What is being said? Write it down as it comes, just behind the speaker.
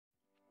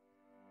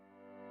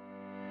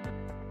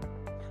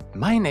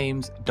My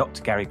name's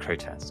Dr. Gary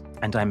Krotas,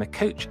 and I'm a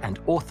coach and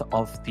author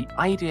of The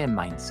Idea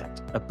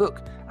Mindset, a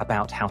book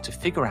about how to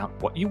figure out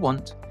what you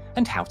want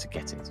and how to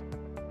get it.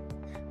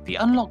 The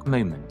unlock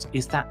moment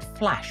is that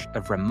flash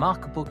of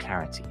remarkable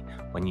clarity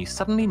when you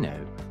suddenly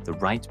know the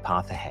right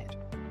path ahead.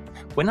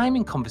 When I'm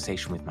in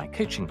conversation with my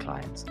coaching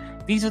clients,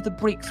 these are the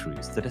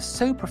breakthroughs that are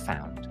so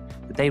profound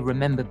that they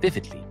remember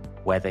vividly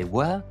where they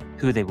were,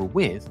 who they were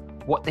with,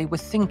 what they were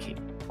thinking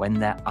when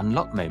their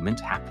unlock moment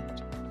happened.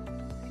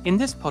 In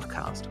this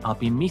podcast, I'll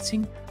be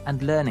meeting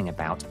and learning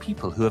about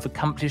people who have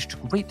accomplished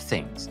great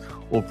things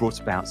or brought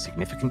about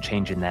significant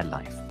change in their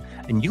life,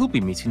 and you'll be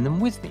meeting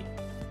them with me.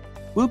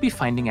 We'll be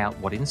finding out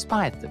what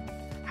inspired them,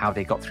 how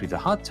they got through the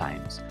hard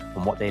times,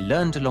 and what they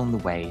learned along the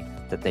way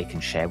that they can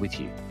share with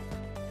you.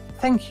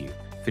 Thank you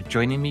for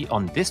joining me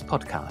on this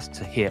podcast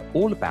to hear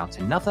all about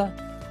another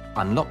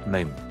unlock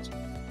moment.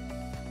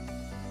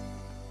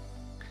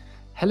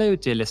 Hello,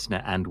 dear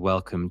listener, and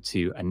welcome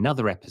to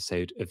another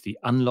episode of the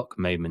Unlock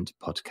Moment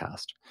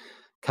podcast.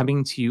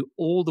 Coming to you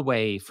all the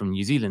way from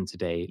New Zealand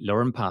today,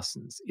 Lauren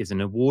Parsons is an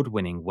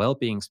award-winning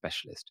wellbeing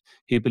specialist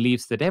who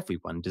believes that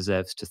everyone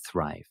deserves to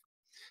thrive.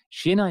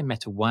 She and I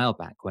met a while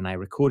back when I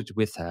recorded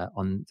with her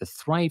on the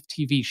Thrive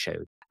TV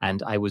show,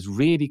 and I was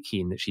really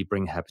keen that she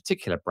bring her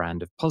particular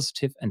brand of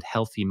positive and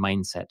healthy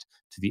mindset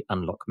to the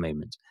Unlock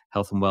Moment.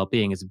 Health and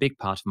wellbeing is a big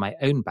part of my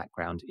own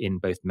background in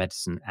both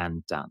medicine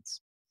and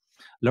dance.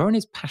 Lauren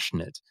is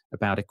passionate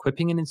about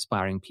equipping and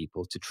inspiring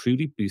people to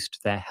truly boost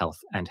their health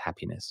and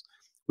happiness.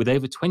 With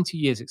over 20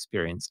 years'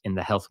 experience in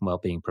the health and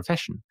wellbeing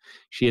profession,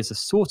 she is a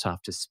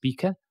sought-after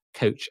speaker,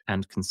 coach,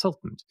 and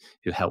consultant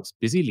who helps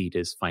busy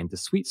leaders find the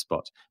sweet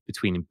spot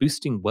between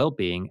boosting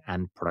well-being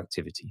and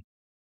productivity.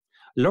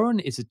 Lauren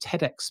is a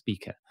TEDx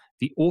speaker,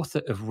 the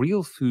author of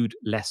Real Food,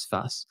 Less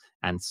Fuss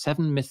and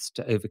 7 Myths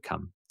to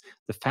Overcome,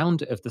 the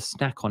founder of the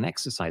Snack on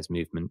Exercise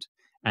movement,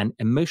 an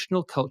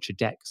emotional culture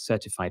deck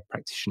certified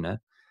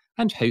practitioner,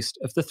 and host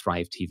of the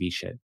Thrive TV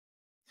show.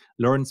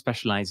 Lauren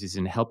specializes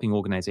in helping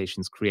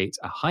organizations create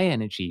a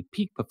high-energy,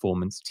 peak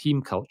performance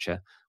team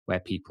culture where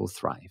people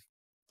thrive.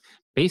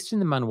 Based in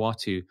the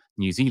Manawatu,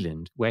 New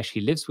Zealand, where she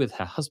lives with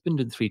her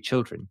husband and 3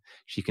 children,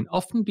 she can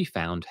often be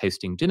found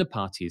hosting dinner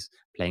parties,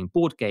 playing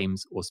board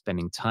games, or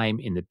spending time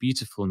in the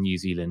beautiful New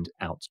Zealand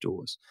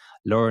outdoors.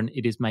 Lauren,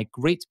 it is my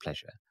great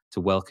pleasure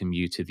to welcome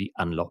you to the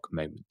Unlock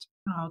Moment.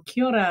 Oh,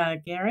 kia ora,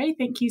 Gary.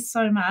 Thank you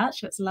so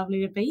much. It's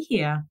lovely to be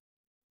here.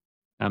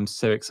 I'm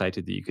so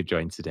excited that you could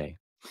join today.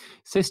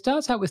 So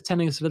start out with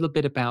telling us a little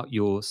bit about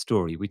your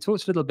story. We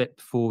talked a little bit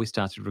before we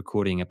started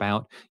recording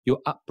about your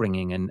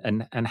upbringing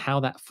and how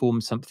that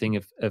formed something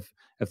of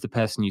the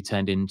person you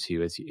turned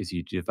into as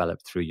you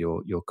developed through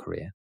your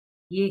career.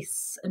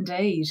 Yes,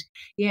 indeed.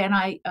 Yeah, and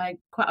I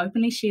quite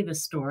openly share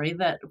this story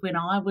that when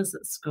I was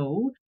at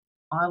school,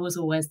 I was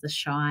always the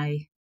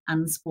shy,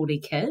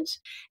 unsporty kid.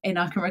 And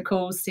I can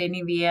recall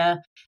standing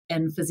there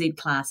in phys ed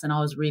class, and I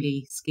was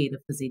really scared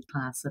of phys ed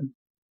class. And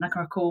I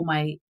can recall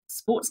my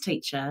sports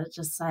teacher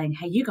just saying,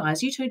 "Hey, you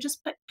guys, you two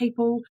just pick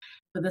people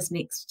for this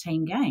next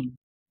team game."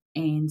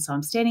 And so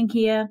I'm standing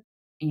here,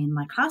 and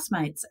my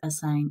classmates are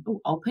saying,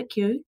 "Oh, I'll pick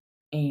you.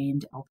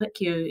 And I'll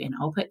pick you, and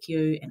I'll pick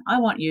you, and I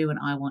want you, and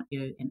I want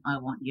you, and I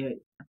want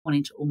you,"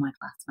 pointing to all my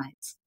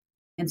classmates.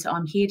 And so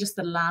I'm here just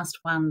the last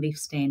one left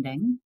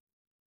standing,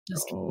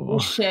 just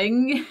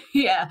wishing,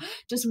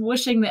 just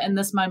wishing that in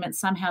this moment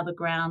somehow the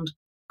ground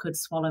could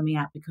swallow me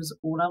up, because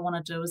all I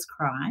want to do is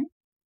cry,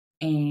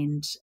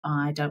 and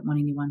I don't want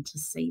anyone to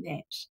see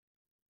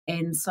that.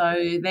 And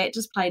so that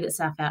just played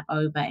itself out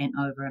over and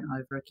over and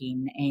over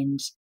again. And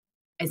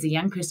as a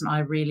young person, I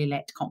really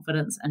lacked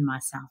confidence in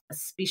myself,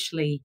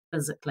 especially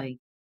physically.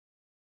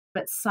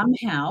 But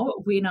somehow,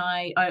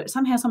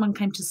 somehow someone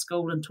came to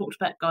school and talked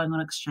about going on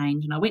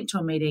exchange, and I went to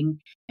a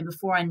meeting, and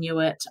before I knew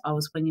it, I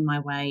was winging my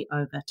way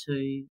over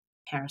to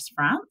Paris,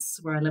 France,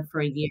 where I lived for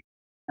a year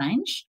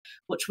exchange,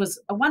 which was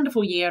a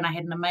wonderful year, and I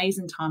had an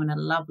amazing time and a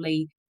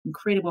lovely,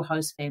 incredible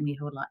host family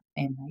who were like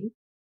family.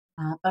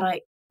 But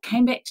I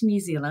came back to New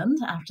Zealand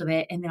after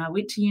that, and then I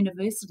went to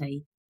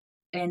university.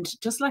 And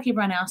just like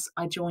everyone else,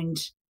 I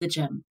joined the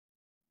gym.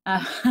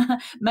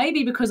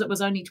 Maybe because it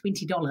was only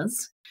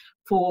 $20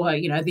 for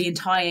the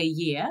entire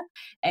year,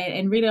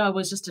 and really I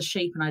was just a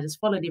sheep, and I just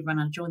followed everyone.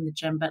 I joined the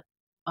gym, but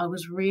I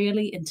was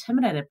really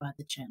intimidated by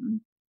the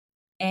gym.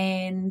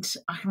 And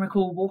I can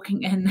recall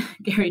walking in,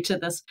 Gary, to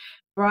this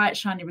bright,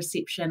 shiny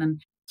reception,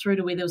 and through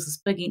to where there was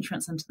this big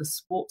entrance into the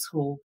sports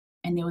hall,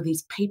 and there were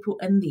these people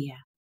in there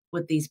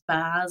with these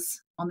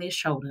bars on their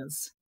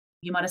shoulders.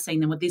 You might have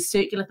seen them with these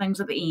circular things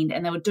at the end,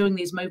 and they were doing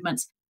these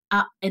movements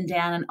up and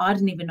down, and I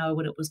didn't even know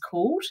what it was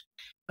called.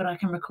 But I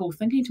can recall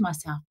thinking to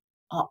myself,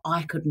 "Oh,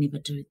 I could never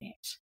do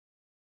that."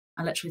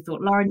 I literally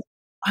thought, "Lauren,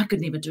 I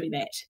could never do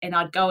that." And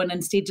I'd go in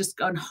instead, just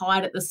go and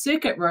hide at the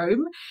circuit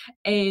room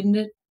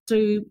and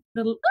do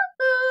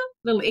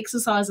little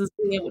exercises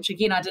there, which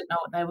again, I didn't know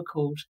what they were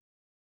called.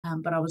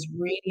 But I was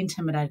really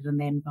intimidated in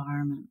that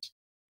environment.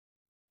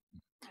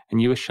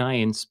 And you were shy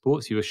in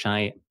sports. You were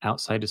shy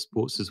outside of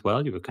sports as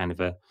well. You were kind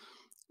of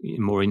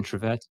more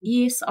introverted?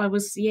 Yes, I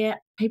was, yeah,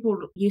 people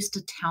used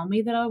to tell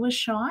me that I was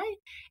shy,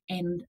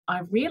 and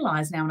I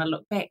realize now when I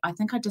look back, I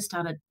think I just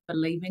started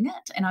believing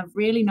it, and I've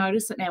really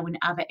noticed it now when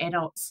other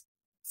adults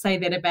say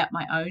that about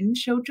my own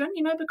children,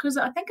 because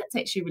I think it's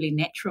actually really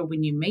natural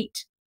when you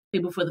meet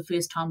people for the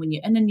first time, when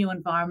you're in a new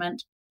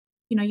environment,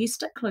 you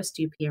stick close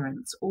to your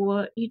parents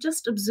or you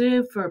just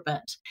observe for a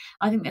bit.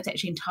 I think that's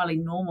actually entirely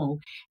normal.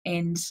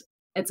 And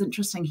it's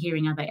interesting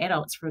hearing other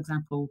adults, for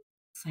example,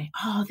 say,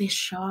 oh, they're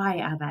shy,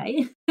 are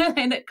they?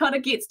 And it kind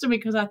of gets to me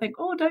because I think,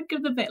 oh, don't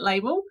give them that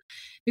label.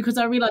 Because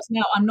I realize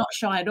now I'm not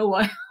shy at all.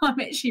 I'm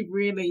actually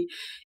really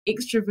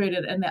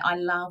extroverted in that I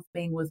love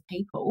being with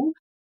people.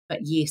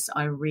 But yes,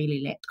 I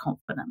really lacked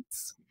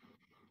confidence.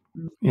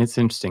 Mm. It's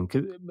interesting,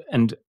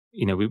 and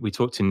we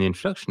talked in the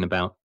introduction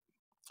about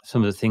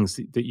some of the things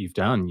that you've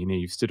done.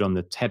 You've stood on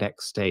the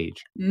TEDx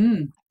stage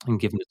Mm. and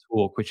given a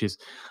talk, which is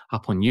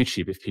up on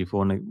YouTube if people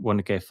want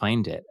to go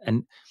find it.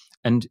 And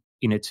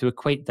to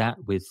equate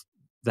that with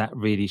that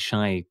really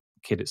shy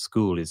kid at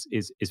school is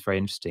very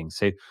interesting.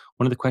 So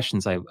one of the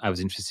questions I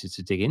was interested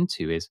to dig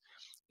into is,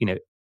 you know,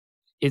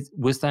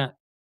 was that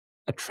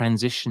a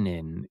transition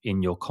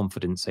in your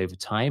confidence over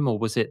time, or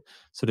was it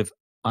sort of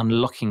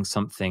unlocking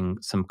some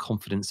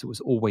confidence that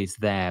was always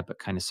there but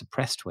kind of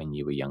suppressed when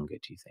you were younger,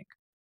 do you think?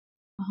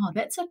 Oh,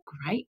 that's a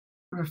great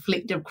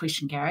reflective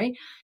question, Gary.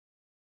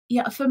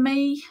 Yeah, for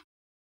me,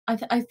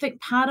 I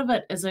think part of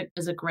it is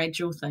a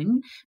gradual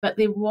thing, but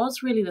there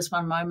was really this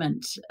one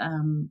moment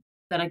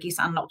that I guess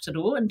unlocked it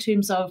all in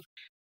terms of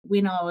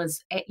when I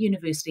was at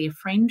university. A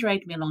friend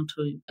dragged me along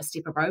to a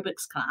step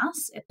aerobics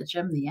class at the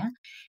gym there,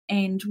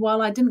 and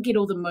while I didn't get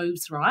all the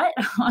moves right,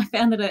 I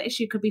found that it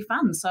actually could be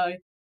fun. So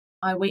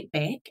I went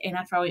back, and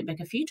after I went back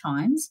a few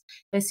times,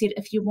 they said,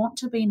 if you want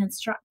to be an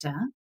instructor,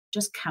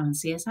 just come and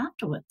see us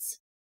afterwards.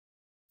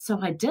 So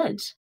I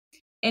did.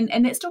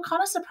 And that still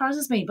kind of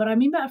surprises me, but I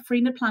remember a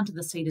friend had planted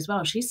the seed as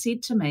well. She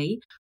said to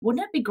me,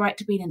 "Wouldn't it be great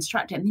to be an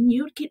instructor? And then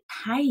you'd get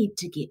paid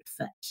to get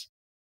fit."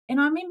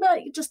 And I remember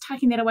just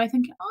taking that away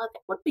thinking, "Oh,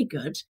 that would be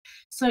good."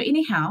 So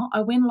anyhow,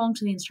 I went along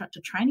to the instructor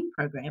training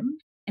program,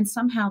 and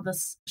somehow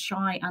this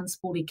shy,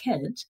 unsporty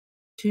kid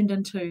turned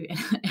into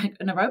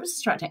an aerobics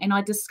instructor. And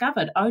I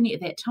discovered only at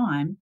that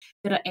time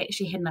that I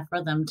actually had enough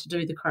rhythm to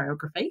do the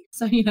choreography.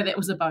 So, that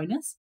was a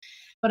bonus.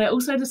 But I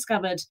also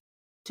discovered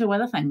 2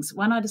 other things.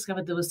 One, I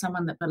discovered there was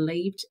someone that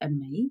believed in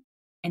me,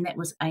 and that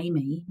was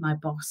Amy, my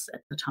boss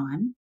at the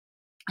time.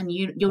 And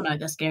you'll know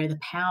this, Gary, the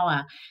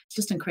power, it's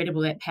just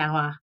incredible, that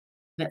power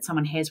that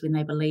someone has when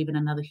they believe in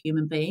another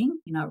human being.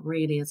 It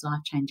really is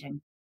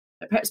life-changing.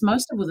 But perhaps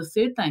most of all, the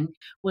third thing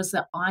was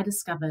that I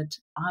discovered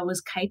I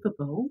was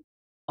capable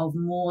of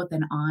more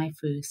than I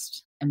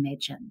first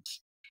imagined.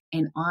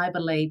 And I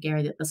believe,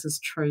 Gary, that this is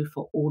true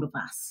for all of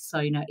us. So,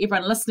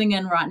 everyone listening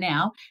in right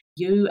now,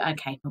 you are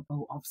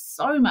capable of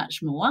so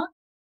much more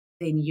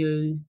than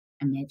you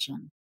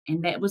imagine.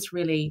 And that was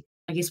really,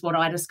 I guess, what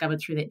I discovered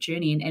through that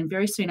journey. And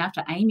very soon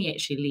after, Amy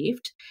actually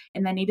left,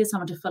 and they needed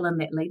someone to fill in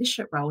that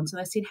leadership role. And so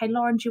they said, "Hey,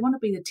 Lauren, do you want to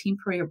be the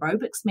temporary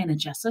aerobics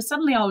manager?" So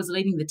suddenly I was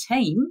leading the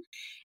team.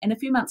 And a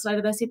few months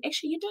later, they said,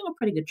 "Actually, you're doing a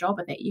pretty good job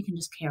at that. You can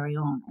just carry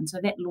on." And so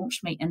that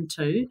launched me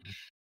into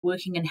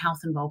working in health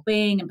and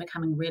well-being and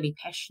becoming really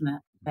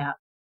passionate about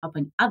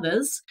helping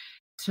others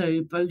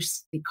to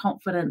boost their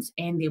confidence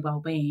and their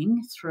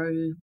well-being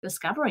through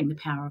discovering the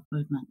power of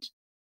movement.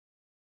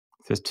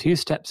 There's two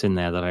steps in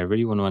there that I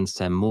really want to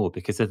understand more,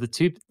 because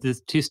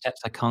there's two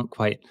steps I can't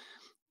quite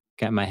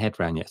get my head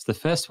around yet. So the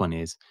first one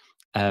is,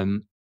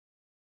 um,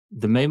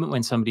 the moment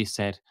when somebody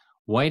said,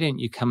 "Why don't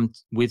you come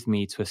with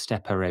me to a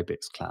step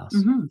aerobics class?"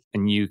 Mhm.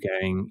 And you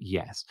going,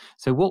 "Yes."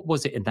 So what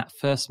was it in that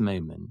first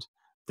moment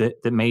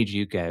that made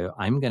you go,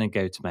 "I'm going to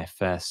go to my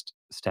first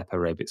step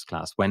aerobics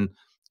class"? When,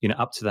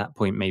 up to that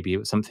point, maybe it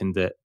was something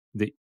that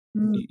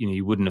Mm.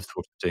 you wouldn't have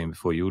thought of doing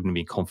before. You wouldn't have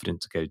been confident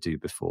to go do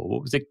before.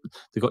 What was it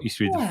that got you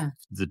through Yeah.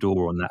 the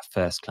door on that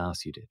first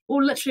class you did?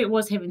 Well, literally, it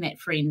was having that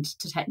friend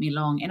to take me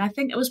along. And I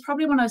think it was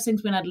probably one of those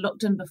things when I'd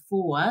looked in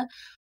before,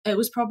 it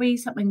was probably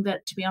something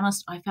that, to be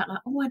honest, I felt like,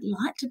 oh, I'd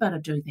like to be able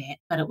to do that.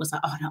 But it was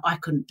like, oh, no, I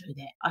couldn't do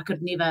that. I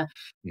could never,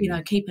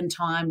 Mm. keep in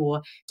time,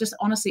 or just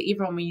honestly,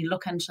 everyone, when you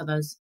look into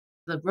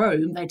the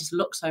room, they just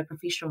look so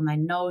professional and they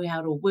know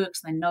how it all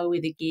works and they know where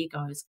the gear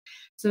goes.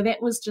 So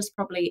that was just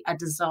probably a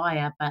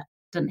desire, but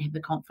didn't have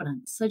the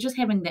confidence. So just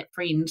having that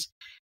friend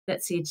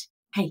that said,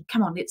 hey,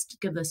 come on, let's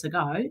give this a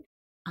go.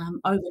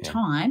 Over Yeah.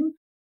 time,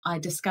 I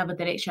discovered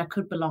that actually I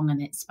could belong in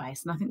that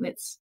space. And I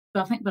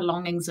think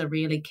belonging's a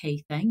really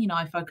key thing.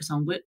 I focus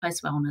on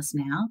workplace wellness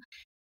now.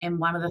 And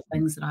one of the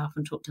things that I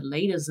often talk to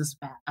leaders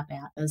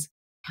about is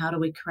how do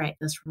we create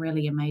this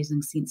really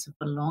amazing sense of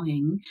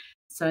belonging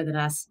so that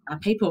our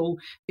people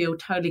feel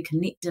totally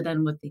connected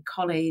in with their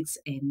colleagues,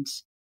 and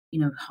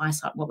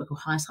what we call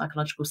high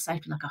psychological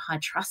safety, like a high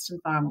trust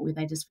environment where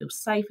they just feel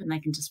safe and they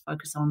can just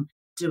focus on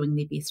doing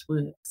their best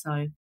work.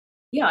 So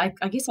yeah,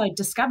 I guess I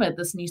discovered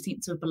this new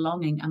sense of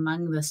belonging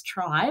among this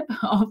tribe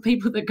of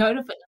people that go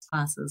to fitness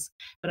classes,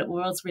 but it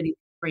was really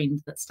a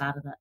friend that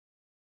started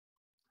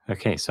it.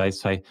 Okay, so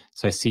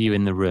I see you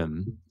in the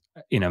room,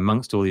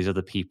 amongst all these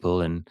other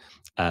people, and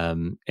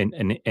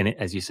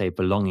as you say,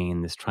 belonging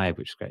in this tribe,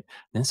 which is great.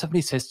 Then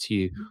somebody says to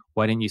you,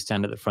 why don't you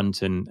stand at the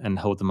front and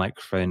hold the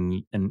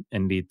microphone and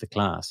lead the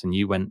class? And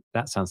you went,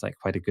 that sounds like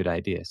quite a good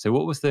idea. So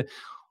what was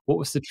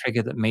the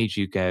trigger that made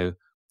you go,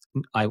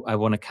 I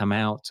want to come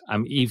out,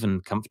 I'm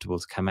even comfortable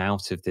to come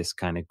out of this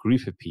kind of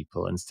group of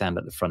people and stand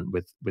at the front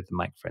with the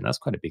microphone? That's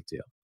quite a big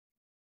deal.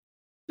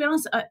 To be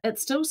honest,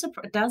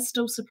 it does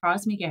still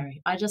surprise me,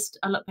 Gary. I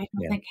look back and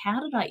I Yeah. think,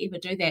 how did I ever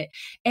do that?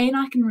 And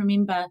I can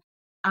remember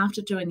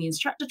after doing the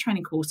instructor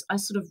training course, I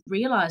sort of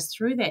realized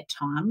through that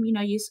time,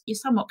 you're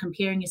somewhat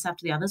comparing yourself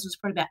to the others. There's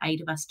probably about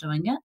 8 of us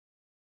doing it.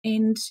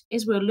 And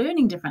as we were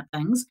learning different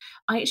things,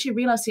 I actually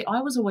realized that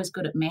I was always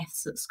good at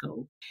maths at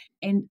school.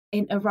 And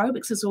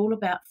aerobics is all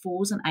about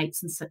 4s and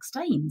 8s and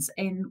 16s.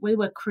 And we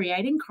were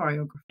creating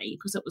choreography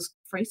because it was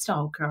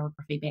freestyle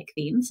choreography back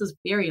then. This is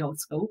very old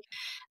school.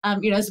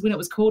 It's when it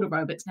was called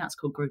aerobics. Now it's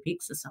called group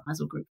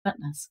exercise or group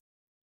fitness.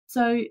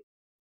 So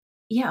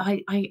yeah,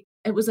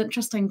 it was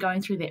interesting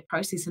going through that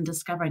process and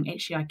discovering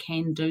actually I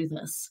can do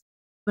this,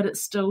 but it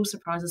still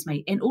surprises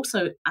me. And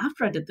also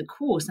after I did the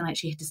course and I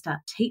actually had to start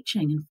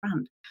teaching in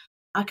front,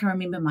 I can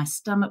remember my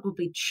stomach would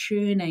be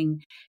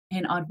churning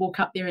and I'd walk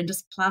up there and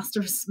just plaster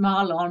a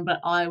smile on, but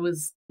I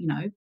was,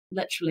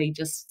 literally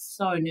just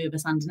so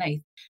nervous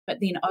underneath. But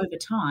then over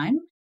time,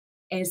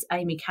 as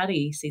Amy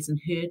Cuddy says in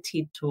her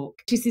TED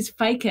talk, she says,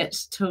 fake it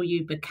till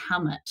you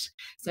become it.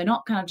 So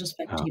not kind of just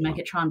fake it till you make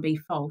Oh. it try and be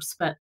false,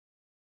 but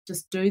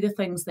just do the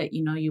things that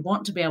you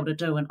want to be able to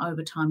do, and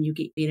over time you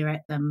get better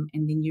at them,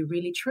 and then you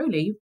really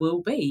truly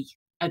will be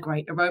a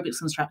great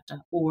aerobics instructor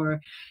or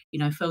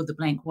fill the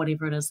blank,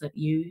 whatever it is that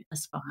you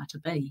aspire to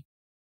be.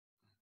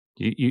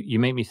 You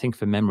make me think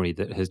of a memory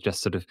that has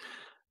just sort of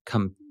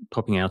come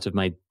popping out of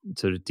my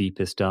sort of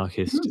deepest,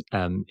 darkest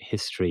Mm.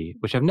 history,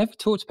 which I've never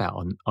talked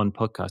about on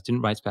podcast,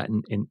 didn't write about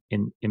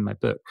in my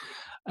book.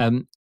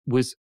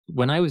 Was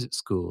when I was at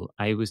school,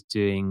 I was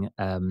doing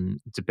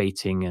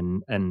debating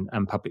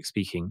and public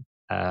speaking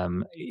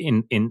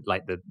in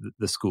like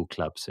the school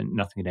clubs, and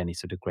nothing at any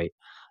sort of great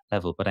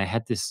level. But I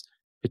had this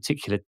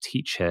particular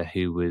teacher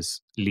who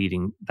was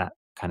leading that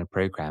kind of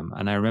program,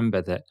 and I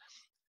remember that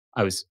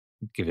I was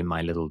giving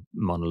my little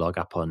monologue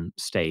up on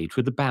stage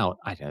with about,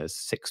 I don't know,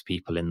 6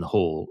 people in the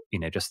hall,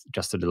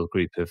 just a little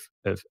group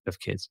of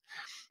kids.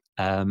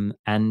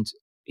 And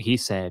he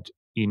said,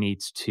 you need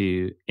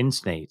to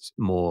intonate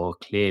more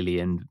clearly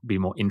and be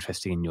more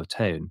interesting in your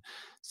tone.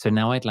 So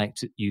now I'd like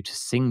you to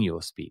sing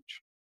your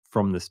speech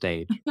from the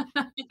stage,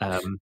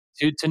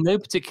 to no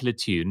particular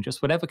tune,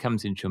 just whatever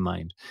comes into your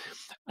mind.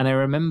 And I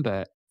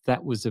remember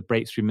that was a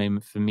breakthrough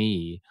moment for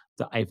me,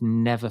 that I've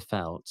never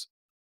felt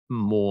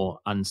more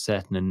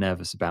uncertain and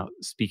nervous about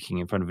speaking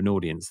in front of an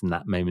audience than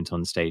that moment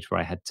on stage where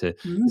I had to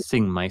Mm.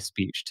 sing my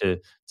speech to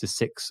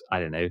 6, I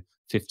don't know,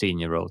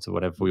 15-year-olds or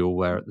whatever we all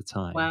were at the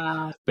time.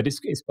 Wow. But it's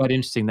quite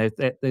interesting,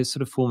 those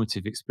sort of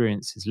formative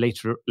experiences.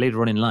 Later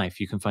on in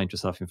life, you can find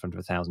yourself in front of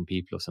 1,000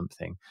 people or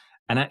something,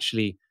 and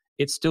actually,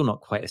 it's still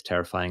not quite as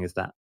terrifying as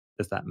that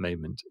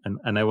moment.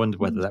 And I wonder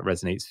whether Mm. that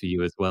resonates for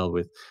you as well,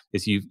 with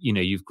as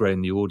you've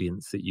grown the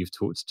audience that you've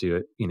talked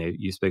to,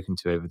 you've spoken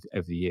to over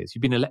the years.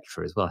 You've been a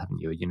lecturer as well, haven't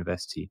you? A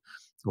university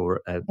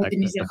or At the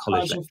New a Zealand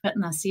college College lecturer. of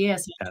Fitness,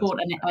 yes. I That's taught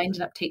and I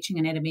ended up teaching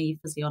anatomy,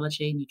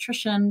 physiology,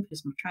 nutrition,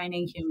 personal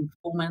training, human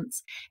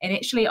performance. And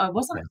actually, I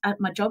wasn't, right.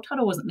 my job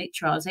title wasn't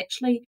lecturer. I was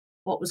actually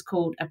what was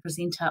called a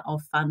presenter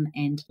of fun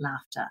and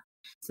laughter.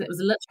 So it was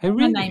literally Oh,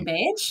 my name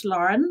really? badge,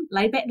 Lauren,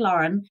 laid back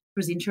Lauren,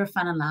 presenter of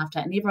fun and laughter.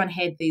 And everyone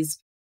had these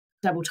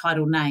double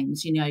title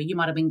names. You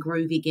might have been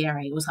Groovy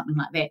Gary or something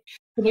like that.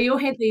 So we all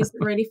had these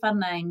really fun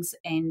names,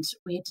 and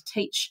we had to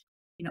teach,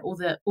 all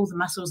the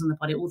muscles in the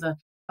body, all the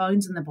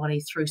bones in the body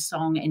through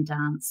song and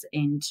dance,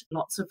 and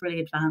lots of really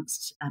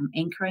advanced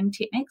anchoring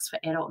techniques for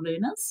adult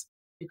learners,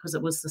 because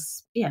it was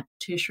this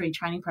tertiary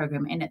training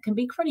program, and it can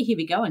be pretty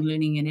heavy going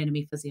learning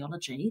anatomy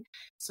physiology.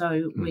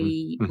 So Hmm.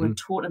 we were Hmm.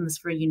 taught in this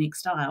very unique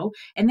style,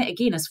 and that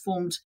again has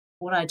formed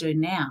what I do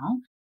now.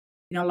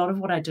 A lot of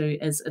what I do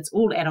is it's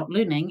all adult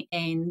learning,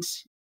 and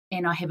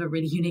I have a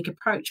really unique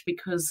approach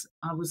because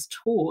I was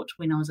taught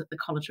when I was at the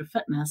College of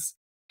Fitness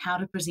how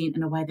to present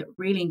in a way that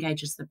really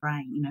engages the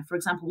brain. For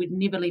example, we'd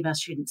never leave our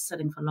students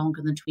sitting for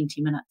longer than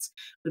 20 minutes.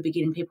 We'd be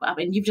getting people up.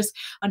 And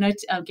I know,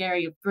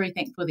 Gary, you're very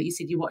thankful that you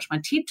said you watched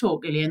my TED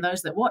talk earlier. And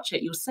those that watch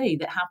it, you'll see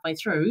that halfway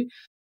through,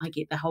 I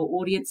get the whole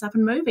audience up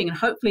and moving. And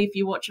hopefully, if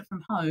you watch it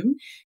from home,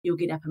 you'll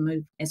get up and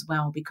move as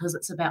well, because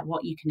it's about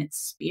what you can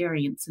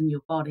experience in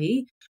your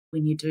body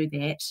when you do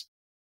that.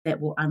 That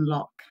will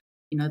unlock,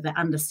 the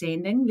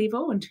understanding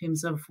level in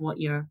terms of what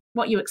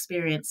you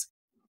experience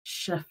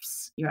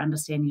shifts your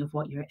understanding of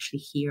what you're actually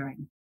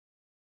hearing.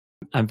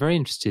 I'm very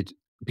interested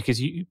because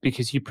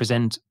you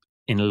present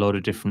in a lot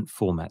of different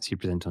formats. You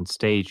present on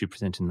stage, you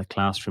present in the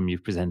classroom, you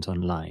present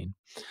online.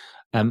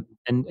 And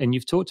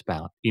you've talked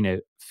about,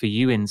 for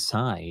you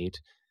inside,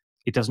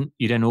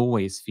 you don't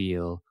always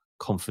feel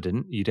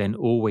confident. You don't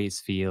always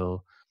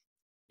feel,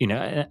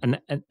 and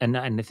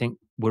I think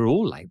we're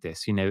all like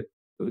this,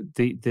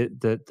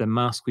 the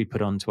mask we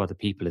put on to other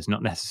people is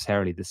not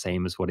necessarily the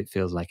same as what it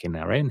feels like in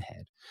our own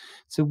head.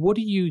 So what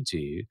do you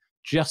do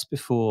just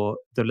before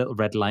the little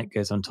red light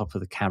goes on top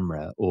of the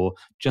camera, or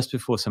just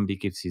before somebody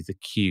gives you the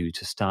cue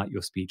to start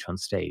your speech on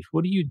stage?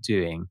 What are you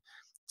doing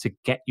to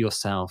get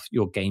yourself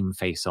your game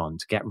face on,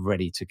 to get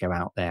ready to go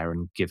out there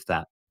and give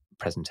that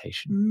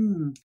presentation?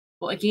 Mm.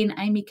 Well, again,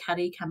 Amy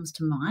Cuddy comes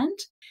to mind.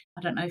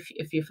 I don't know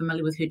if you're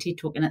familiar with her TED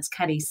Talk, and it's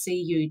Cuddy,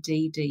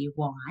 Cuddy.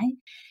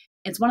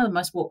 It's one of the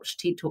most watched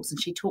TED Talks, and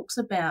she talks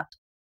about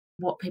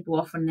what people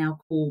often now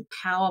call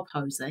power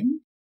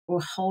posing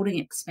or holding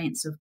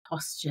expansive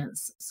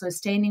postures. So,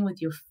 standing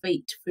with your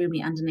feet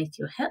firmly underneath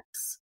your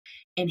hips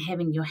and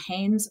having your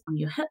hands on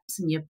your hips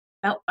and your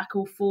belt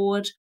buckle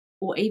forward,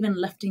 or even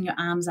lifting your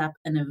arms up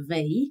in a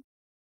V.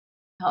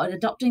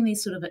 Adopting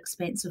these sort of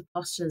expansive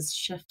postures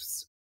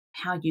shifts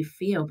how you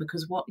feel,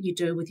 because what you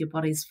do with your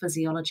body's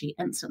physiology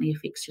instantly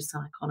affects your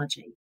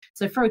psychology.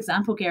 So, for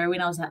example, Gary, when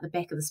I was at the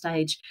back of the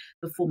stage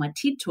before my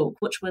TED Talk,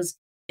 which was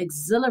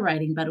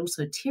exhilarating but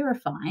also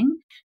terrifying,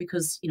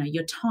 because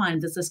you're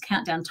timed, there's this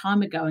countdown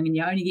timer going and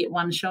you only get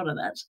one shot at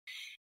it.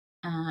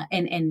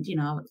 And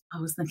I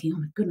was thinking, oh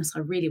my goodness, I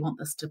really want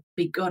this to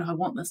be good. I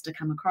want this to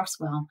come across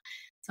well.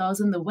 So I was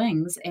in the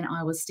wings and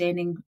I was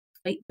standing,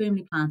 feet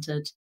firmly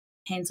planted,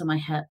 hands on my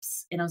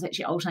hips, and I was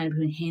actually alternating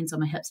between hands on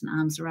my hips and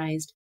arms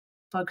raised,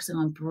 focusing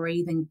on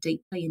breathing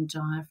deeply and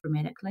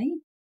diaphragmatically,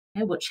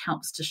 which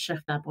helps to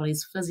shift our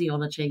body's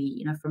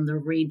physiology, from the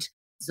red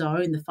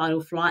zone, the fight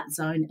or flight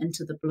zone,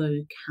 into the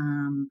blue,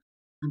 calm,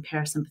 and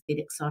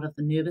parasympathetic side of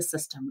the nervous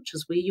system, which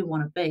is where you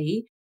want to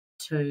be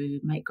to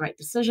make great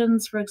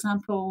decisions, for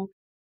example,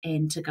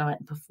 and to go out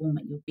and perform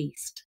at your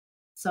best.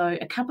 So,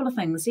 a couple of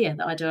things, that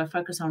I do. I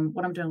focus on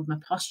what I'm doing with my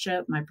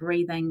posture, my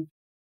breathing,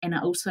 and I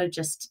also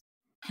just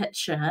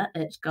picture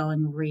it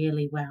going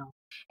really well.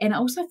 And I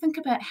also think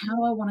about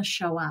how I want to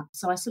show up.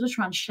 So, I sort of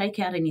try and shake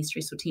out any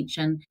stress or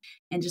tension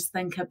and just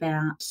think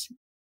about,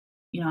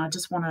 I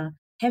just want to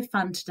have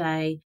fun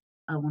today.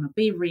 I want to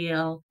be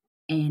real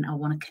and I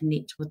want to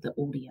connect with the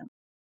audience.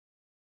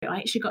 I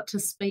actually got to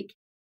speak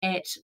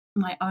at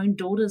my own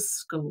daughter's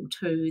school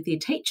to their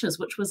teachers,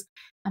 which was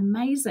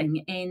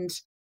amazing. And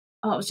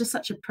it was just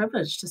such a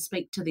privilege to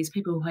speak to these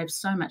people who have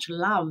so much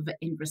love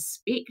and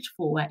respect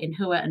for and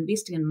who are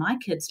investing in my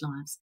kids'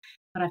 lives.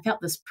 But I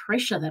felt this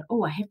pressure that,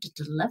 I have to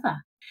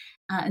deliver.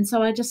 And so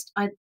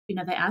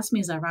they asked me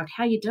as I arrived,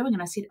 how are you doing?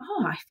 And I said,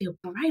 I feel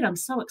great. I'm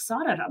so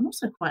excited. I'm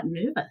also quite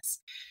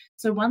nervous.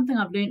 So one thing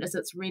I've learned is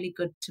it's really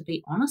good to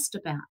be honest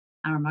about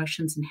our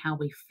emotions and how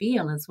we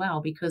feel as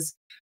well, because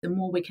the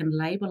more we can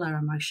label our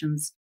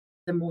emotions,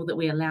 the more that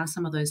we allow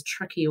some of those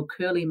tricky or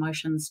curly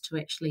emotions to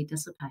actually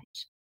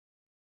dissipate.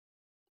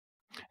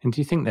 And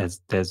do you think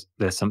there's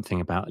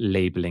something about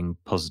labeling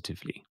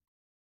positively?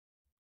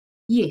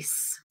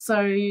 Yes.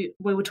 So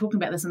we were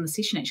talking about this in the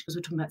session actually, because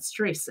we're talking about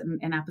stress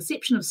and our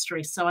perception of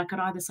stress. So I could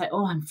either say,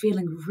 I'm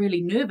feeling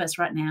really nervous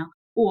right now,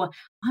 or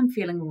I'm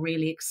feeling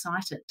really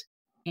excited.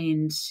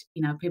 And,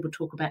 people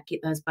talk about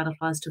get those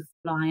butterflies to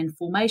fly in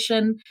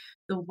formation.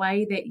 The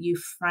way that you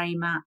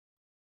frame up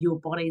your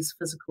body's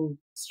physical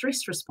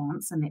stress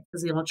response and that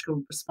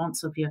physiological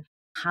response of your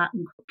heart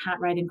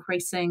rate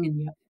increasing and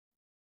your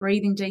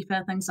breathing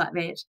deeper, things like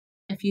that.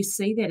 If you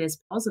see that as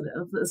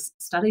positive, there's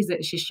studies that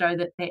actually show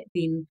that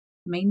then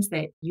means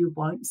that you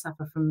won't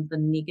suffer from the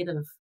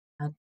negative,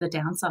 the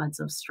downsides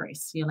of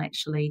stress. You'll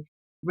actually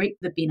reap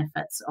the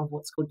benefits of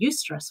what's called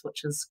eustress,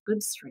 which is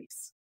good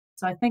stress.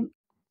 So I think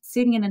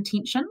setting an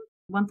intention,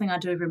 one thing I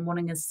do every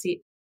morning is set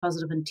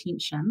positive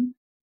intention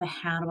for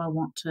how do I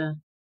want to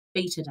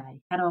be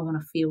today? How do I want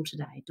to feel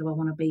today? Do I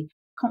want to be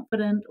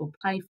confident or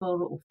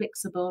playful or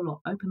flexible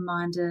or open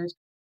minded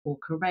or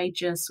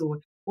courageous or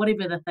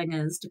whatever the thing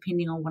is,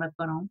 depending on what I've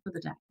got on for the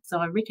day? So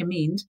I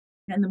recommend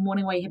in the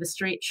morning while you have a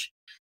stretch,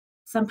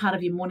 some part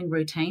of your morning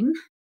routine,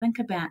 think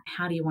about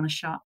how do you want to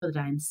show up for the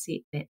day and set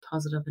that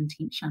positive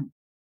intention.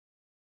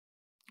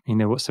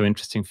 What's so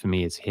interesting for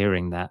me is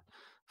hearing that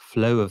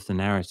flow of the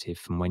narrative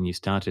from when you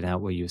started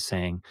out, where you were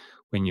saying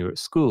when you were at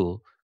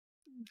school,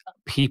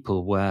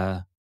 people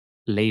were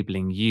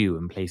labeling you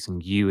and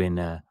placing you in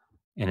a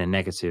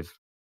negative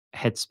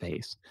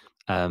headspace,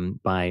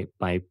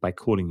 by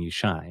calling you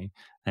shy,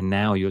 and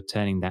now you're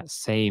turning that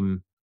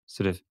same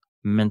sort of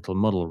mental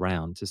model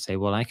round to say,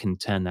 well, I can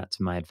turn that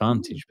to my Mm.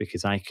 advantage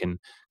because I can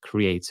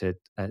create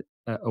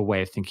a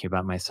way of thinking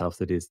about myself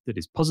that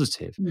is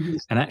positive. Mhm.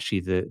 And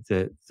actually,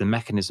 the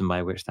mechanism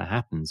by which that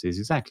happens is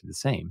exactly the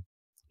same.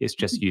 It's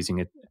just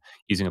using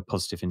a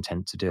positive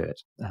intent to do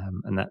it,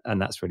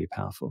 and that's really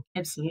powerful.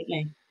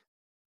 Absolutely.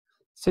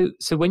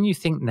 So when you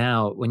think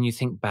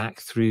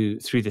back through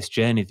this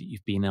journey that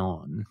you've been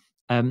on,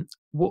 um,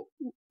 what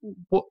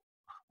what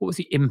what was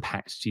the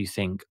impact, do you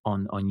think,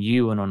 on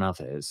you and on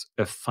others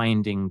of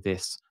finding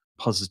this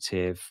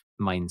positive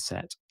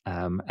mindset,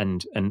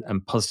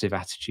 and positive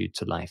attitude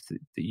to life that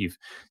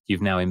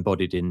you've now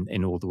embodied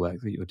in all the work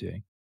that you're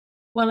doing?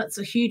 Well, it's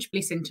a huge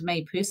blessing to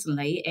me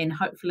personally. And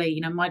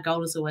hopefully, my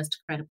goal is always to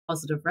create a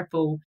positive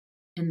ripple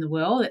in the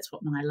world. That's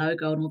what my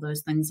logo and all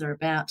those things are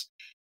about.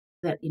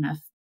 that, if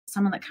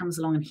someone that comes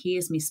along and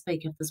hears me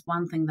speak, if there's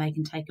one thing they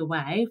can take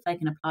away, if they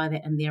can apply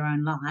that in their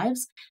own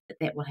lives,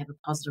 that will have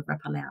a positive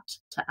ripple out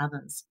to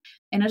others.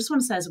 And I just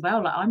want to say as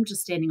well, like, I'm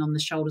just standing on the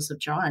shoulders of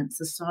giants.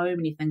 There's so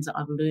many things that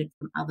I've learned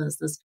from others.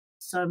 There's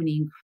so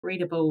many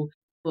incredible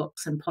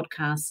books and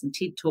podcasts and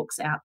TED Talks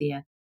out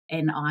there.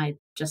 And I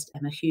just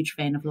am a huge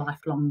fan of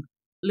lifelong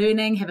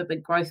learning, have a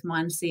big growth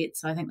mindset.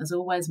 So I think there's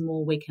always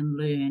more we can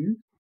learn.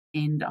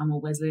 And I'm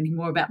always learning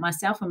more about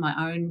myself and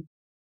my own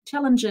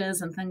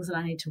challenges and things that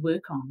I need to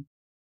work on.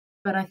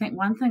 But I think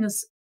one thing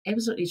is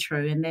absolutely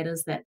true, and that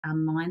is that our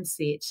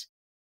mindset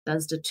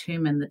does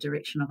determine the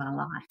direction of our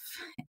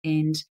life.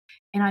 And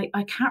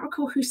I can't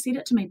recall who said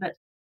it to me, but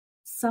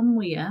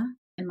somewhere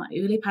in my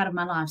early part of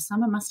my life,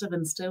 someone must have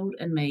instilled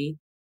in me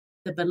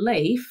the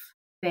belief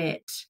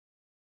that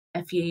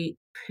if you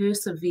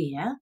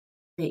persevere,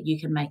 that you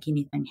can make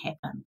anything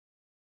happen.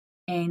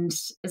 And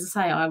as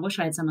I say, I wish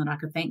I had someone I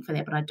could thank for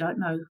that, but I don't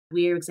know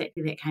where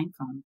exactly that came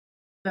from.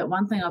 But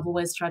one thing I've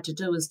always tried to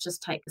do is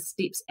just take the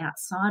steps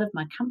outside of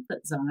my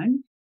comfort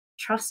zone,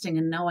 trusting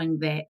and knowing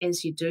that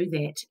as you do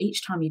that,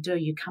 each time you do,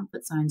 your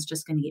comfort zone's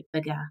just going to get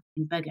bigger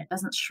and bigger. It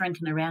doesn't shrink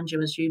around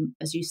you as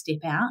you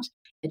step out,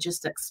 it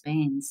just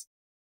expands.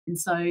 And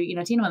so, to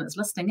anyone that's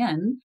listening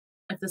in,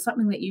 if there's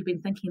something that you've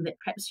been thinking that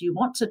perhaps you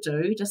want to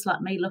do, just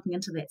like me looking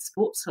into that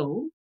sports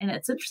hall, and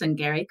it's interesting,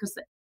 Gary, because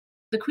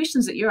the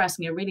questions that you're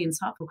asking are really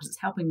insightful because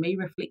it's helping me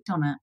reflect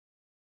on it.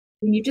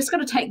 And you've just got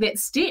to take that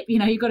step,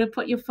 you've got to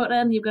put your foot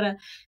in, you've got to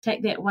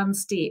take that one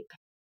step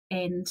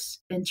and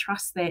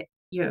trust that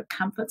your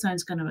comfort zone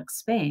is going to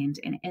expand.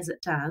 And as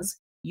it does,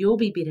 you'll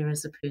be better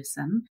as a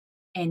person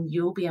and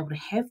you'll be able to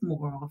have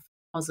more of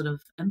positive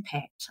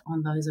impact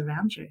on those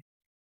around you.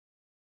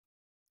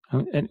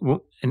 And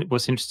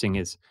what's interesting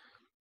is,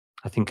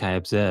 I think I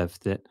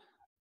observed that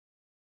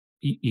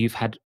you've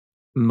had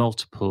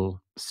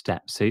multiple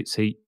steps.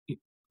 So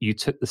you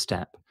took the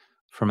step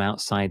from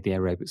outside the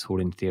aerobics hall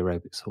into the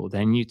aerobics hall.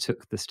 Then you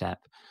took the step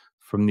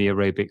from the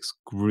aerobics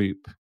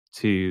group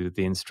to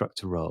the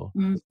instructor role.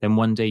 Then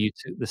one day you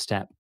took the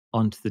step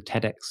onto the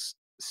TEDx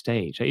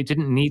stage. You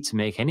didn't need to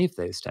make any of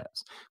those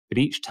steps, but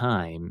each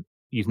time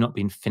you've not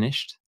been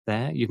finished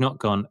there. You've not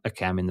gone,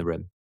 okay, I'm in the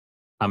room.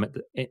 I'm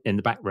in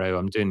the back row.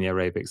 I'm doing the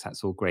aerobics.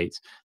 That's all great.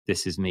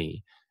 This is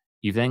me.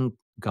 You've then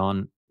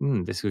gone,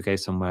 this could go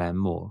somewhere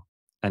more.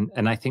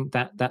 And I think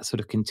that sort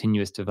of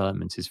continuous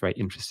development is very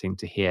interesting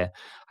to hear.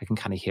 I can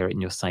kind of hear it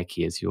in your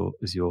psyche as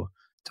you're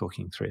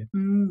talking through.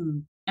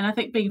 And I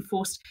think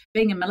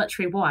being a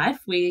military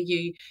wife, where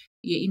you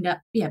end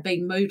up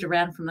being moved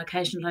around from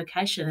location to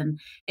location,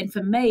 and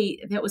for me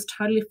that was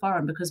totally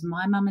foreign because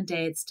my mum and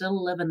dad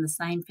still live in the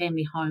same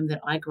family home that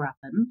I grew up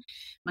in.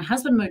 My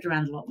husband moved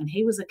around a lot when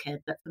he was a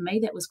kid, but for me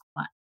that was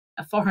quite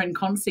a foreign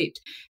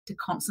concept to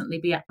constantly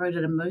be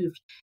uprooted and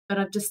moved. But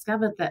I've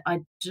discovered that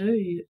I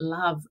do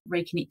love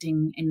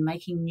reconnecting and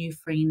making new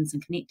friends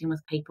and connecting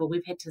with people.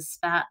 We've had to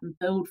start and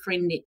build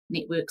friend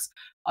networks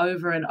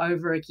over and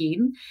over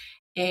again.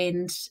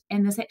 And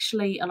there's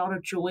actually a lot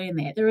of joy in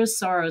that. There is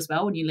sorrow as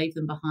well when you leave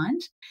them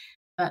behind,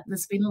 but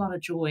there's been a lot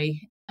of joy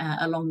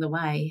along the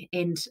way.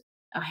 And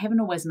I haven't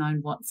always known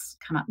what's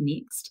come up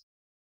next.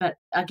 But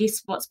I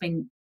guess what's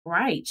been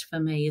great for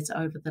me is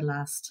over the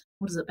last,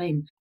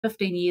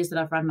 15 years that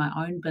I've run my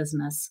own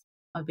business,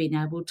 I've been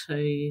able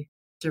to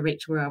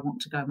direct where I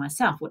want to go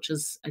myself, which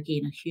is,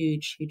 again, a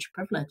huge, huge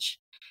privilege.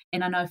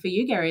 And I know for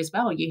you, Gary, as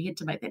well, you had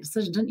to make that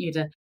decision, didn't you,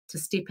 to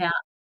step out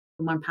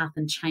from one path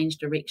and change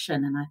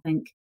direction. And I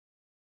think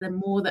the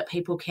more that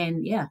people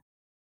can,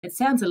 it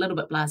sounds a little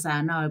bit blasé,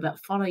 I know, but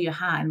follow your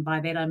heart. And by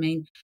that, I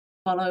mean,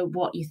 follow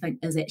what you think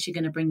is actually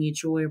going to bring you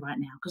joy right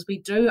now, because we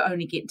do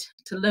only get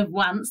to live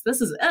once. This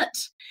is it.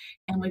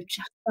 And we've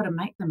just got to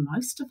make the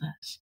most of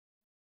it.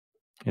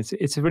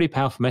 It's a really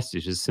powerful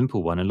message. It's a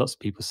simple one, and lots of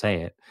people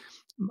say it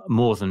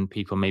more than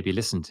people maybe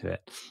listen to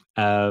it.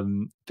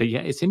 But yeah,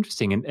 it's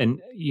interesting. And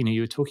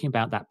you were talking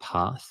about that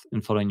path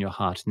and following your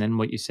heart. And then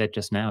what you said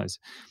just now is,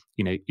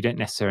 you don't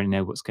necessarily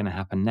know what's going to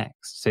happen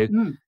next. So,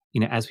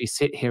 as we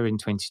sit here in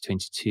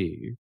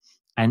 2022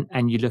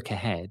 and you look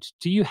ahead,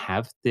 do you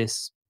have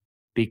this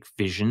big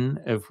vision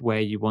of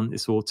where you want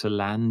this all to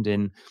land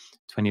in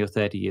 20 or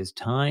 30 years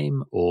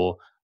time? Or,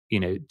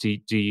 do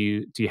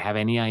you have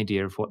any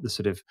idea of what the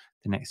sort of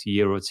the next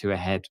year or two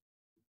ahead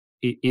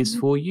is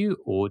for you,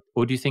 or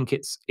do you think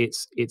it's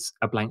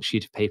a blank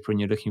sheet of paper and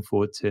you're looking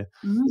forward to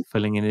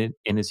filling it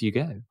in as you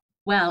go?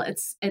 Well,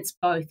 it's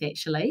both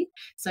actually.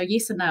 So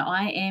yes and no.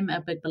 I am a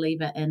big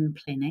believer in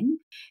planning.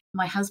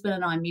 My husband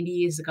and I, many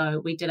years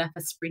ago, we did up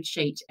a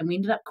spreadsheet and we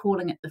ended up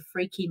calling it the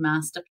Freaky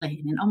Master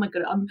Plan. And oh my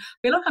God, I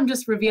feel like I'm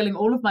just revealing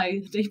all of my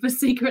deepest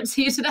secrets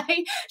here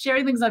today,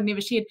 sharing things I've never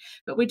shared.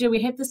 But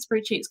we have this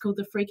spreadsheet. It's called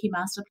the Freaky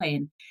Master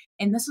Plan.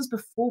 And this was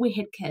before we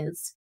had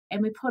kids.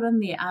 And we put in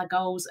there our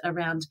goals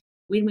around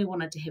when we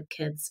wanted to have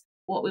kids,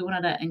 what we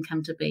wanted our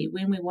income to be,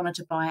 when we wanted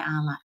to buy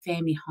our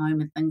family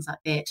home and things like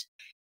that.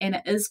 And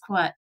it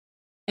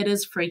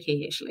is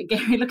freaky actually,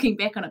 Gary, looking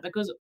back on it,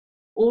 because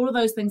all of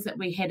those things that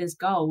we had as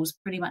goals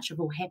pretty much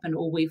have all happened,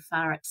 or we've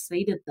far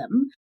exceeded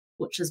them,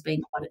 which has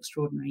been quite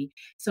extraordinary.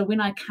 So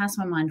when I cast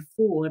my mind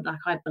forward, like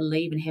I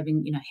believe in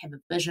having, have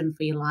a vision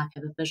for your life,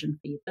 have a vision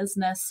for your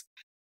business.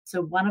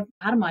 So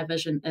part of my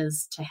vision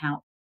is to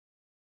help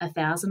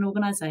 1,000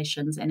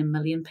 organizations and 1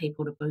 million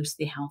people to boost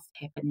their health,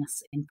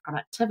 happiness, and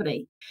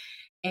productivity.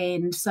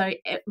 And so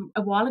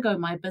a while ago,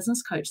 my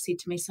business coach said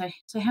to me, so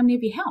how many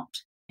have you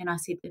helped? And I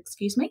said,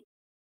 excuse me?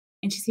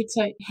 And she said,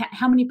 so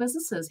how many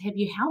businesses have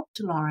you helped,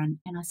 Lauren?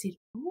 And I said,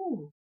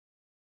 oh,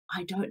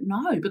 I don't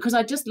know, because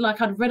I'd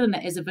written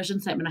it as a vision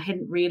statement. I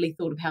hadn't really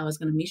thought of how I was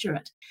going to measure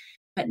it.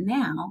 But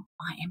now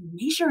I am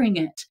measuring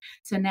it.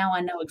 So now I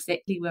know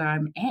exactly where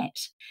I'm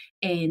at.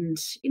 And,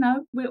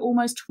 we're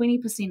almost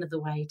 20% of the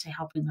way to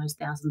helping those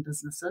 1,000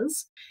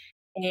 businesses.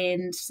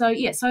 And so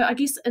I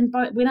guess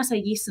when I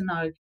say yes and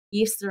no,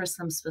 yes, there are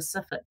some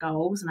specific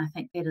goals. And I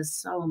think that is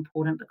so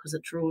important because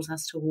it draws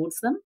us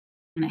towards them.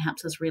 And it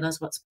helps us realize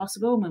what's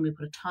possible. And when we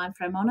put a time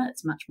frame on it,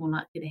 it's much more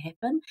likely to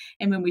happen.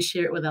 And when we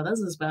share it with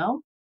others as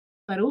well.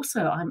 But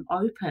also I'm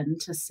open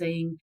to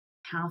seeing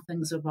how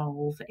things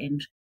evolve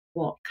and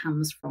what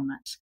comes from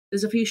it.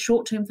 There's a few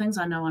short-term things.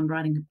 I know I'm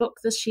writing a book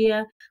this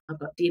year. I've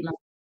got deadlines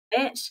for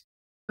that,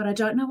 but I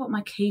don't know what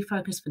my key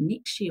focus for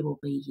next year will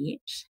be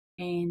yet.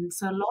 And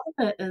so a lot of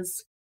it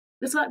is,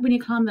 it's like when you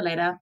climb the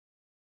ladder,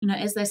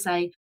 as they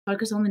say,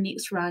 focus on the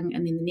next rung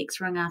and then the next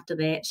rung after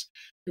that,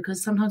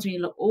 because sometimes when you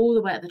look all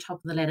the way at the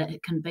top of the ladder,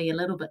 it can be a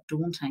little bit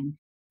daunting.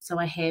 So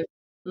I have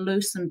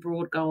loose and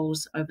broad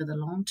goals over the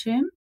long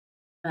term,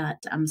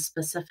 but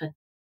specific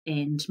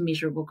and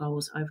measurable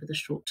goals over the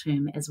short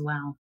term as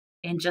well.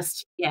 And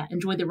just,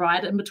 enjoy the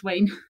ride in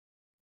between.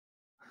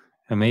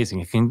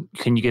 Amazing.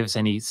 Can you give us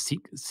any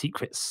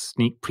secret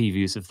sneak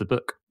previews of the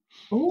book?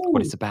 What Oh,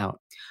 it's about?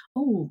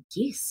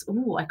 yes.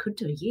 Oh, I could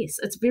do, yes.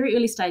 It's very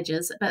early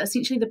stages, but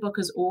essentially the book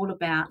is all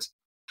about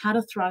how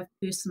to thrive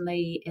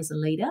personally as a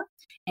leader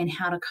and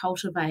how to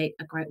cultivate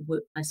a great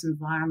workplace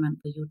environment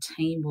where your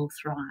team will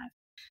thrive.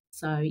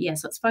 So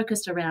it's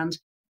focused around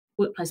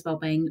workplace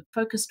wellbeing,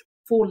 focused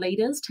for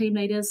leaders, team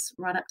leaders,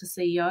 right up to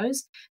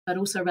CEOs, but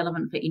also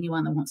relevant for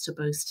anyone that wants to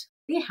boost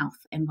their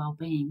health and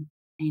wellbeing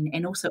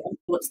and also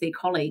influence their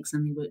colleagues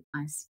in their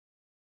workplace.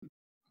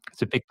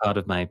 It's a big part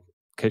of my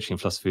coaching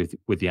philosophy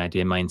with the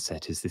idea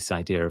mindset is this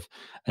idea of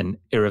an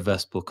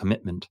irreversible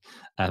commitment.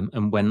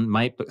 And when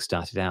my book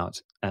started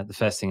out, the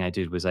first thing I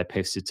did was I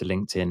posted to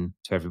LinkedIn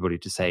to everybody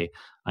to say,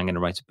 I'm going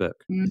to write a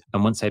book. Mm,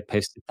 And once I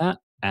posted that,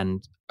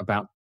 and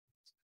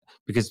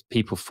because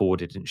people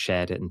forwarded and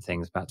shared it and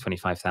things, about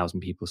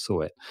 25,000 people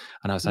saw it.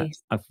 And I was like,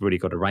 yes. I've really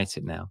got to write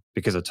it now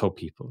because I told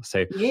people.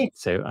 So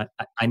Yes.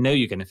 I know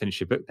you're going to finish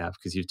your book now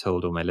because you've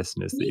told all my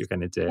listeners that Yes. you're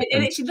going to do it.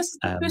 And actually, this is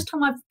the first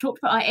time I've talked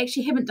about. I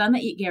actually haven't done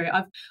that yet, Gary.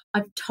 I've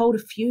told a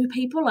few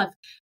people. I've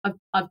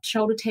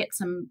shoulder tapped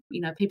some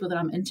people that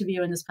I'm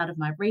interviewing as part of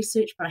my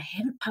research, but I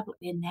haven't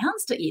publicly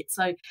announced it yet.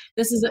 So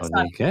this is Oh, there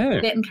exciting. you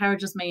go. That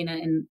encourages me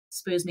and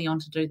spurs me on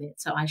to do that.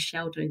 So I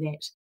shall do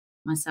that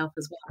myself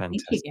as well. Thank you,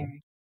 Fantastic.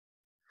 Gary.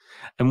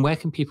 And where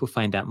can people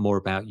find out more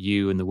about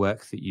you and the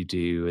work that you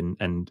do and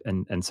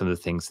some of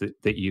the things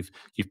that you've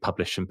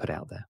published and put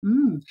out there?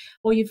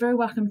 Well, you're very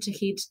welcome to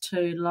head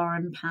to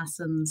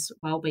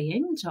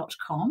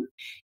laurenparsonswellbeing.com.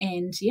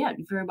 And you're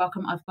very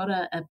welcome. I've got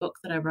a book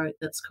that I wrote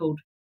that's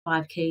called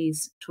 5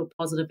 Keys to a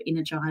Positive,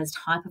 Energized,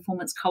 High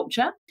Performance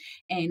Culture.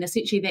 And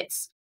essentially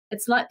it's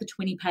like the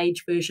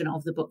 20-page version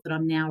of the book that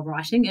I'm now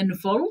writing in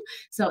full.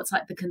 So it's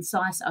like the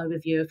concise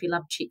overview. If you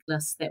love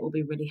checklists, that will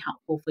be really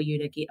helpful for you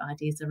to get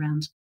ideas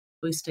around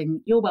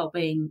boosting your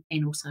well-being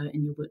and also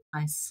in your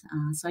workplace.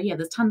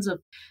 There's tons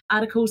of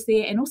articles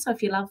there. And also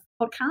if you love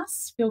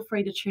podcasts, feel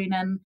free to tune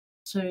in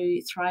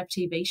to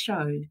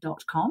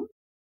thrivetvshow.com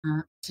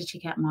to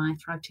check out my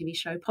Thrive TV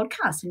Show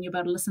podcast, and you'll be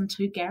able to listen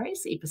to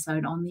Gary's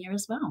episode on there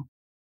as well.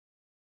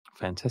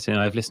 Fantastic.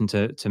 And I've listened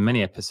to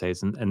many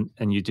episodes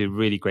and you do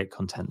really great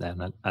content there,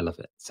 and I love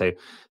it. So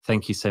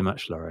thank you so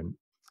much, Lauren.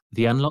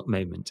 The unlock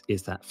moment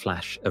is that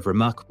flash of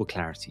remarkable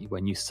clarity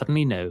when you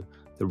suddenly know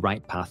the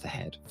right path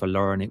ahead. For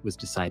Lauren, it was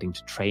deciding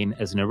to train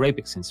as an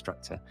aerobics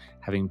instructor,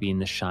 having been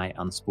the shy,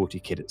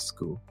 unsporty kid at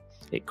school.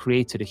 It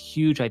created a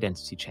huge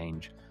identity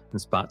change and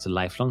sparked a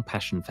lifelong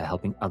passion for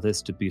helping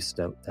others to boost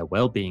their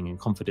well-being and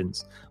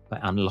confidence by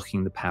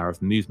unlocking the power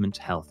of movement,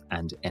 health,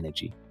 and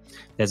energy.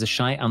 There's a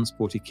shy,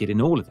 unsporty kid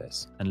in all of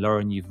us, and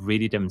Lauren, you've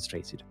really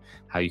demonstrated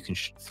how you can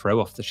throw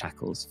off the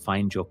shackles,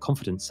 find your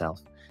confident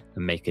self,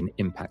 and make an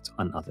impact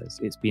on others.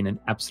 It's been an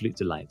absolute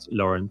delight.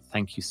 Lauren,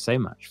 thank you so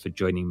much for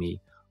joining me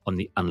on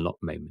the Unlock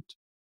Moment.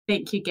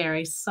 Thank you,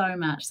 Gary, so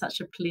much.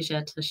 Such a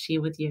pleasure to share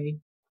with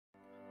you.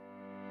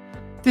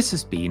 This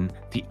has been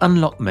The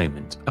Unlock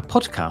Moment, a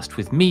podcast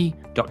with me,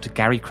 Dr.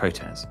 Gary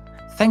Crotaz.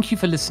 Thank you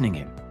for listening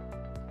in.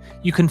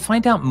 You can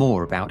find out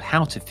more about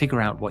how to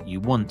figure out what you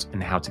want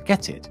and how to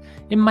get it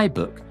in my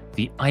book,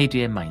 The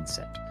Idea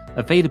Mindset,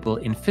 available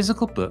in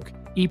physical book,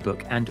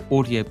 ebook, and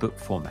audiobook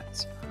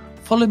formats.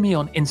 Follow me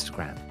on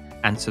Instagram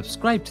and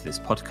subscribe to this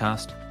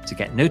podcast to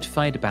get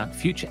notified about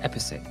future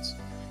episodes.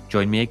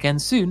 Join me again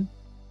soon.